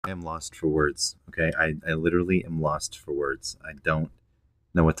am lost for words. Okay, I literally am lost for words. I don't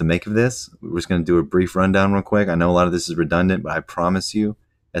know what to make of this. We're just going to do a brief rundown real quick. I know a lot of this is redundant, but I promise you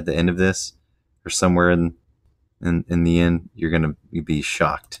at the end of this, or somewhere in the end, you're going to be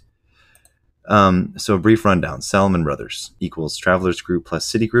shocked. So a brief rundown. Salomon Brothers equals Travelers Group plus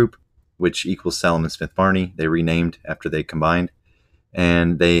Citigroup, which equals Salomon Smith Barney. They renamed after they combined,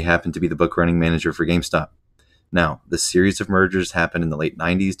 and they happen to be the book running manager for GameStop. Now, the series of mergers happened in the late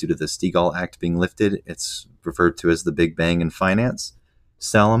 90s due to the Stigall Act being lifted. It's referred to as the Big Bang in finance.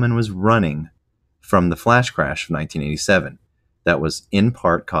 Salomon was running from the flash crash of 1987. That was in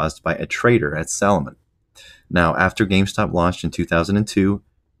part caused by a trader at Salomon. Now, after GameStop launched in 2002,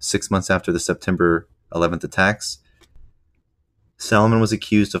 6 months after the September 11th attacks, Salomon was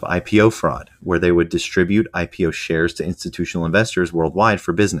accused of IPO fraud, where they would distribute IPO shares to institutional investors worldwide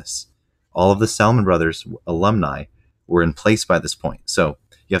for business. All of the Salomon Brothers alumni were in place by this point. So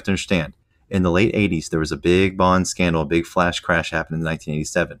you have to understand, in the late 80s, there was a big bond scandal, a big flash crash happened in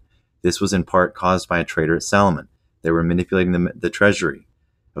 1987. This was in part caused by a trader at Salomon. They were manipulating the treasury.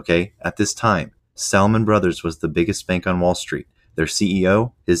 Okay, at this time, Salomon Brothers was the biggest bank on Wall Street. Their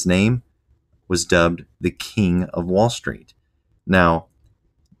CEO, his name, was dubbed the King of Wall Street. Now,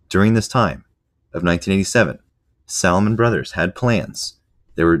 during this time of 1987, Salomon Brothers had plans.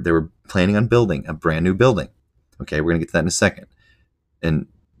 They were planning on building a brand new building. Okay, we're going to get to that in a second. And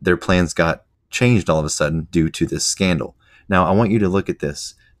their plans got changed all of a sudden due to this scandal. Now, I want you to look at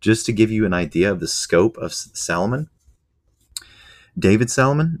this just to give you an idea of the scope of Salomon. David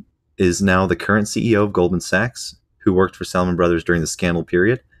Salomon is now the current CEO of Goldman Sachs, who worked for Salomon Brothers during the scandal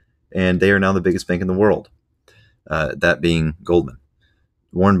period, and they are now the biggest bank in the world, that being Goldman.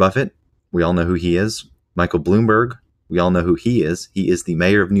 Warren Buffett, we all know who he is. Michael Bloomberg, we all know who he is. He is the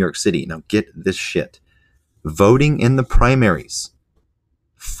mayor of New York City. Now get this shit. Voting in the primaries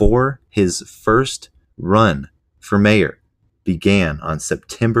for his first run for mayor began on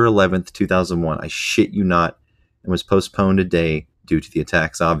September 11th, 2001. I shit you not, and was postponed a day due to the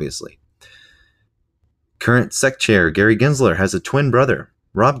attacks, obviously. Current SEC chair Gary Gensler has a twin brother,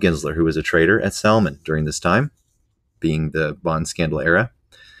 Rob Gensler, who was a trader at Salomon during this time, being the bond scandal era.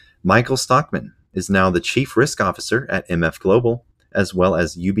 Michael Stockman is now the chief risk officer at MF Global, as well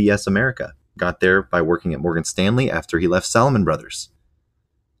as UBS America. Got there by working at Morgan Stanley after he left Salomon Brothers.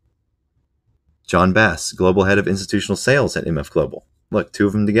 John Bass, global head of institutional sales at MF Global. Look, two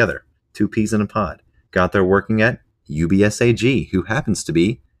of them together, two peas in a pod. Got there working at UBS AG, who happens to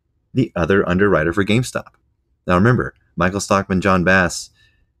be the other underwriter for GameStop. Now remember, Michael Stockman, John Bass,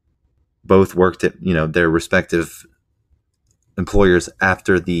 both worked at their respective employers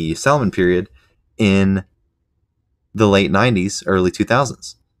after the Salomon period in the late 90s, early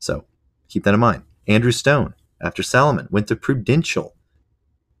 2000s. So keep that in mind. Andrew Stone, after Salomon, went to Prudential.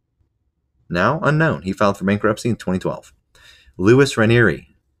 Now unknown. He filed for bankruptcy in 2012. Louis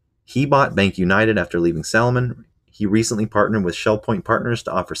Ranieri, he bought Bank United after leaving Salomon. He recently partnered with Shell Point Partners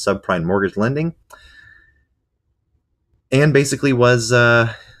to offer subprime mortgage lending, and basically was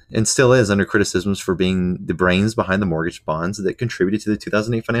and still is under criticisms for being the brains behind the mortgage bonds that contributed to the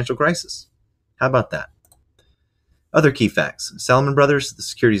 2008 financial crisis. How about that? Other key facts. Salomon Brothers, the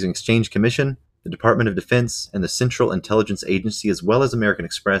Securities and Exchange Commission, the Department of Defense, and the Central Intelligence Agency, as well as American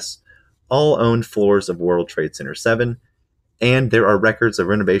Express, all owned floors of World Trade Center 7, and there are records of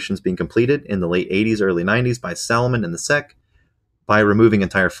renovations being completed in the late 80s, early 90s by Salomon and the SEC by removing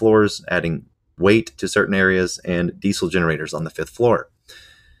entire floors, adding weight to certain areas, and diesel generators on the 5th floor.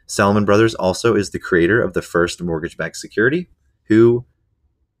 Salomon Brothers also is the creator of the first mortgage-backed security, who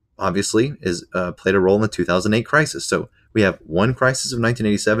obviously played a role in the 2008 crisis. So we have one crisis of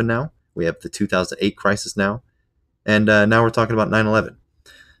 1987 now. We have the 2008 crisis now. And now we're talking about 9/11.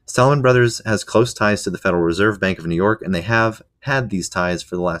 Salomon Brothers has close ties to the Federal Reserve Bank of New York, and they have had these ties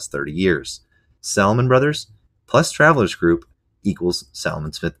for the last 30 years. Salomon Brothers plus Travelers Group equals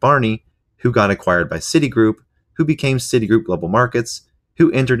Salomon Smith Barney, who got acquired by Citigroup, who became Citigroup Global Markets,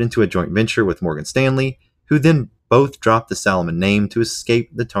 who entered into a joint venture with Morgan Stanley, who then both dropped the Salomon name to escape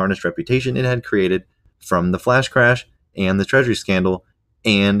the tarnished reputation it had created from the flash crash and the Treasury scandal.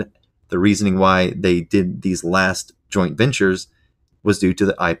 And the reasoning why they did these last joint ventures was due to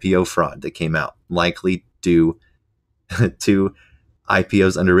the IPO fraud that came out, likely due to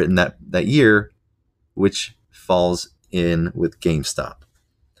IPOs underwritten that year, which falls in with GameStop.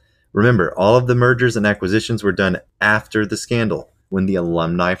 Remember, all of the mergers and acquisitions were done after the scandal, when the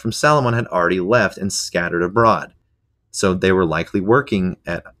alumni from Salomon had already left and scattered abroad. So they were likely working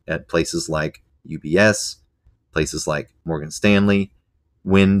at places like UBS, places like Morgan Stanley,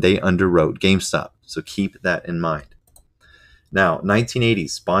 when they underwrote GameStop. So keep that in mind. Now,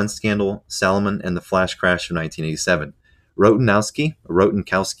 1980s, bond scandal, Salomon, and the flash crash of 1987.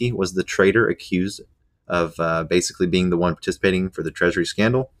 Rotenkowski was the traitor accused of basically being the one participating for the Treasury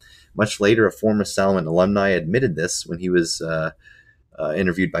scandal. Much later, a former Salomon alumni admitted this when he was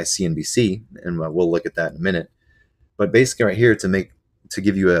interviewed by CNBC, and we'll look at that in a minute. But basically, right here, to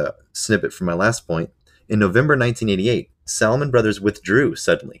give you a snippet from my last point, in November 1988, Salomon Brothers withdrew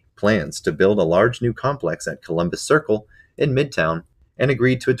suddenly plans to build a large new complex at Columbus Circle in Midtown and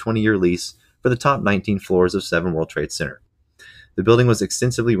agreed to a 20-year lease for the top 19 floors of 7 World Trade Center. The building was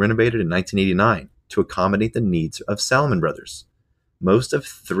extensively renovated in 1989 to accommodate the needs of Salomon Brothers. Most of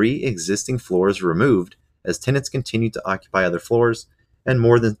 3 existing floors were removed as tenants continued to occupy other floors, and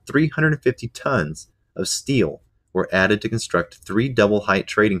more than 350 tons of steel were added to construct 3 double-height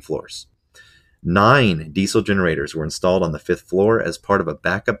trading floors. 9 diesel generators were installed on the 5th floor as part of a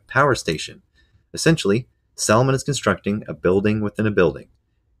backup power station. Essentially, Salomon is constructing a building within a building,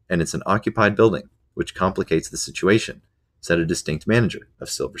 and it's an occupied building, which complicates the situation, said a distinct manager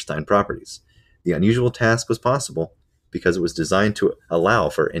of Silverstein Properties. The unusual task was possible because it was designed to allow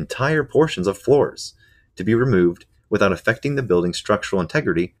for entire portions of floors to be removed without affecting the building's structural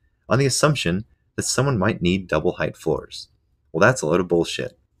integrity on the assumption that someone might need double-height floors. Well, that's a load of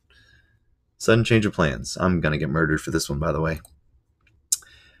bullshit. Sudden change of plans. I'm going to get murdered for this one, by the way.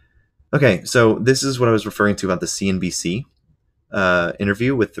 Okay, so this is what I was referring to about the CNBC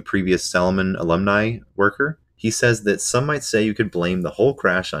interview with the previous Salomon alumni worker. He says that some might say you could blame the whole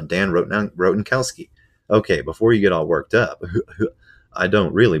crash on Dan Rotenkowski. Okay, before you get all worked up, I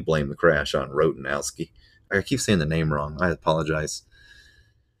don't really blame the crash on Rotenkowski. I keep saying the name wrong. I apologize.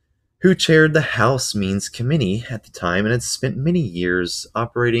 Who chaired the House Means Committee at the time and had spent many years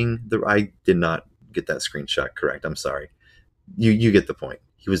operating the... I did not get that screenshot correct. I'm sorry. You get the point.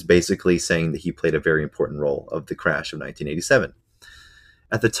 He was basically saying that he played a very important role of the crash of 1987.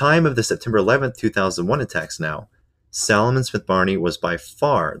 At the time of the September 11th, 2001 attacks now, Salomon Smith Barney was by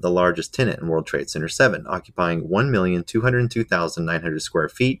far the largest tenant in World Trade Center 7, occupying 1,202,900 square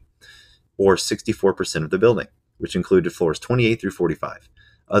feet, or 64% of the building, which included floors 28 through 45.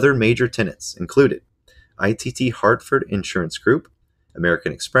 Other major tenants included ITT Hartford Insurance Group,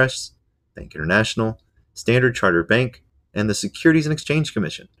 American Express, Bank International, Standard Chartered Bank, and the Securities and Exchange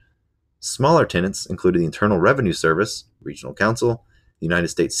Commission. Smaller tenants included the Internal Revenue Service, Regional Counsel, the United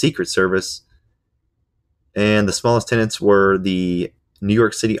States Secret Service, and the smallest tenants were the New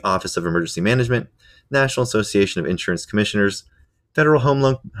York City Office of Emergency Management, National Association of Insurance Commissioners, Federal Home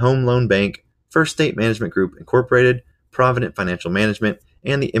Loan Bank, First State Management Group Incorporated, Provident Financial Management,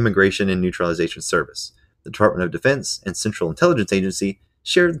 and the Immigration and Neutralization Service. The Department of Defense and Central Intelligence Agency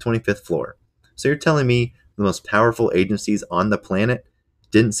shared the 25th floor. So you're telling me the most powerful agencies on the planet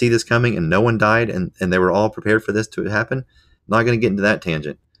didn't see this coming and no one died and they were all prepared for this to happen? I'm not going to get into that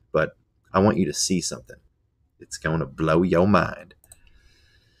tangent, but I want you to see something. It's going to blow your mind.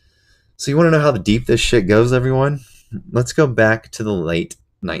 So you want to know how deep this shit goes, everyone? Let's go back to the late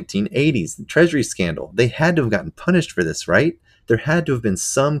 1980s, the Treasury scandal. They had to have gotten punished for this, right? There had to have been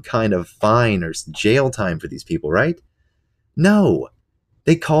some kind of fine or jail time for these people, right? No.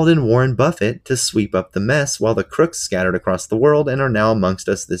 They called in Warren Buffett to sweep up the mess while the crooks scattered across the world and are now amongst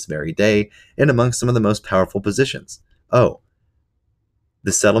us this very day and amongst some of the most powerful positions. Oh,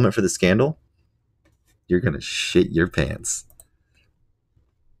 the settlement for the scandal? You're going to shit your pants.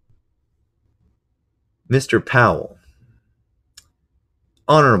 Mr. Powell,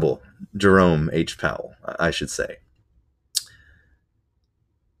 Honorable Jerome H. Powell, I should say.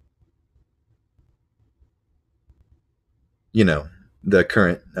 You know, the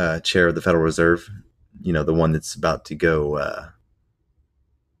current chair of the Federal Reserve, you know, the one that's about to go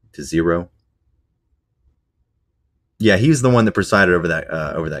to zero. Yeah, he's the one that presided over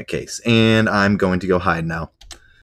that case, and I'm going to go hide now.